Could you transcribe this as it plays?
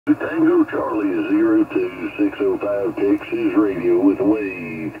Tango Charlie 02605 Texas Radio with a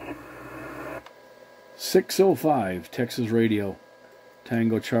wave. 605 Texas Radio.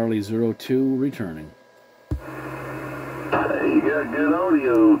 Tango Charlie 02 returning. Hey, you got good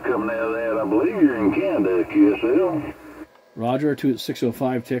audio coming out of that. I believe you're in Canada, QSL. Roger,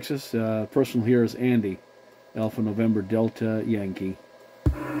 605 Texas. Personal here is Andy. Alpha November Delta Yankee.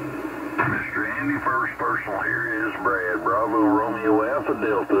 Mr. Andy, first personal here is Brad. Bravo Romeo Alpha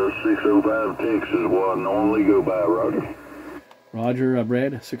Delta 605 Texas. What I normally go by, Roger. Roger,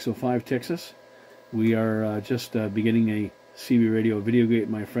 Brad, 605 Texas. We are just beginning a CB radio VideoGate,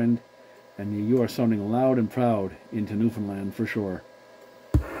 my friend, and you are sounding loud and proud into Newfoundland for sure.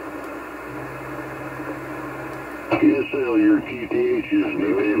 QSL, your QTH is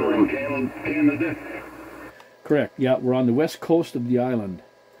Newfoundland, Canada. Correct. Yeah, we're on the west coast of the island.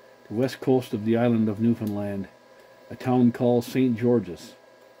 The west coast of the island of Newfoundland. A town called St. George's.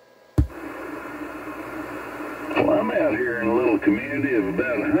 Well, I'm out here in a little community of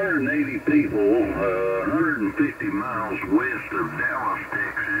about 180 people, 150 miles west of Dallas,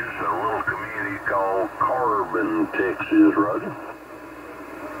 Texas, a little community called Carbon, Texas, Roger.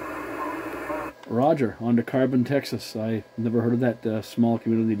 Roger, on to Carbon, Texas. I've never heard of that small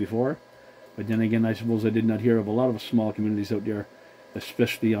community before. But then again, I suppose I did not hear of a lot of small communities out there,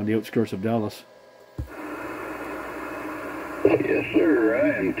 especially on the outskirts of Dallas. Yes, sir. I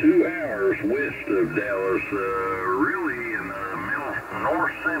am 2 hours west of Dallas, really in the middle,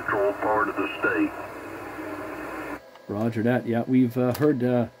 north-central part of the state. Roger that. Yeah, we've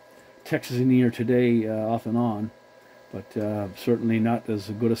heard Texas in the air today off and on, but certainly not as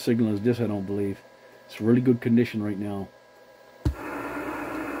good a signal as this, I don't believe. It's really good condition right now.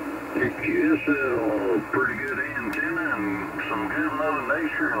 QSL, pretty good antenna and some good Mother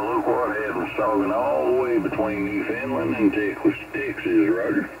Nature, and look what happens, talking all the way between Newfoundland and Texas,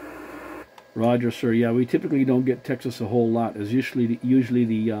 Roger. Roger, sir. Yeah, we typically don't get Texas a whole lot. It's usually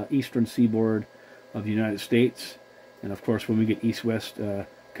the eastern seaboard of the United States, and of course when we get east-west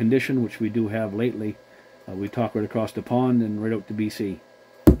condition, which we do have lately, we talk right across the pond and right out to BC.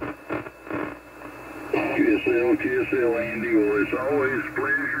 QSL, Andy, well, it's always a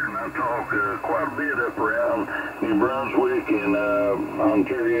pleasure, and I talk quite a bit up around New Brunswick and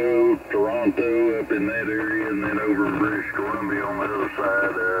Ontario, Toronto, up in that area, and then over in British Columbia on the other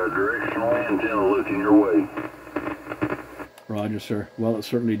side, directional antenna looking your way. Roger, sir. Well, it's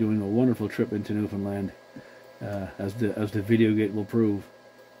certainly doing a wonderful trip into Newfoundland, as the VideoGate will prove.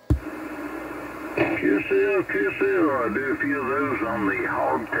 QSL, I do a few of those on the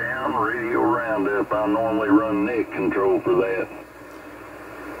Hogtown Radio Roundup. I normally run net control for that.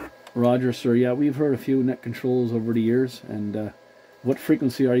 Roger, sir. Yeah, we've heard a few net controls over the years. And what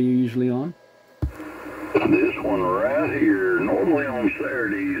frequency are you usually on? This one right here, normally on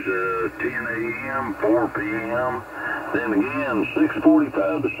Saturdays, 10 a.m., 4 p.m., then again,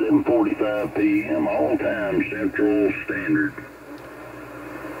 6:45 to 7:45 p.m., all time Central Standard.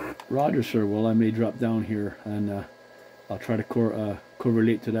 Roger, sir. Well, I may drop down here, and I'll try to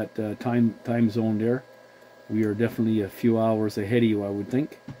correlate to that time zone there. We are definitely a few hours ahead of you, I would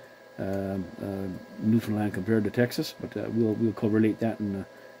think, Newfoundland compared to Texas. But we'll correlate that and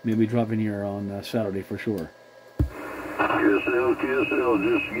maybe drop in here on Saturday for sure. QSL,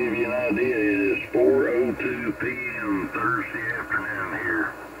 just to give you an idea, it is 4:02 p.m. Thursday afternoon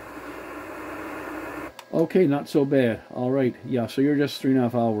here. Okay, not so bad. All right, yeah. So you're just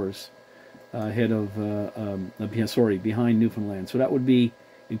 3.5 hours ahead of, behind Newfoundland. So that would be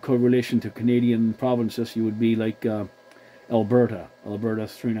in correlation to Canadian provinces. You would be like Alberta.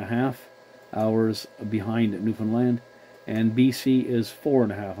 Alberta's 3.5 hours behind Newfoundland, and BC is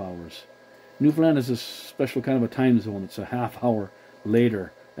 4.5 hours. Newfoundland is a special kind of a time zone. It's a half hour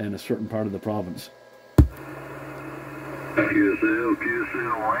later than a certain part of the province. QSL,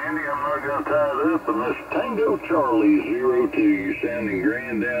 Andy, I'm not going to tie it up, but Miss Tango Charlie 02, you're sounding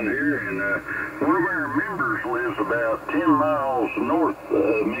grand down here, and one of our members lives about 10 miles north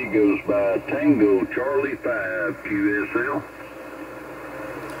of me, goes by Tango Charlie 5, QSL.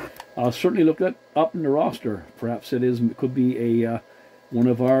 I'll certainly look that up in the roster. Perhaps it could be a one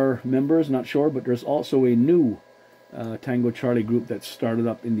of our members, not sure, but there's also a new Tango Charlie group that started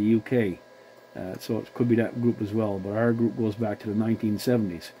up in the UK. So it could be that group as well, but our group goes back to the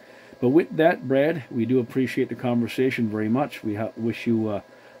 1970s. But with that, Brad, we do appreciate the conversation very much. We wish you a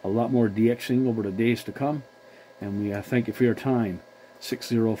lot more DXing over the days to come, and we thank you for your time.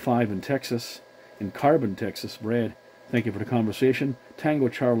 605 in Texas, in Carbon, Texas. Brad, thank you for the conversation. Tango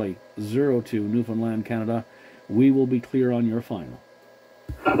Charlie 02, Newfoundland, Canada. We will be clear on your final.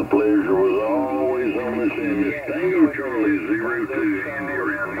 The pleasure was always always on this end. Miss Tango Charlie 02 Andy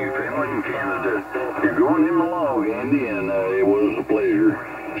around Newfoundland, Canada. You're going in the log, Andy, and it was a pleasure.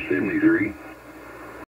 73.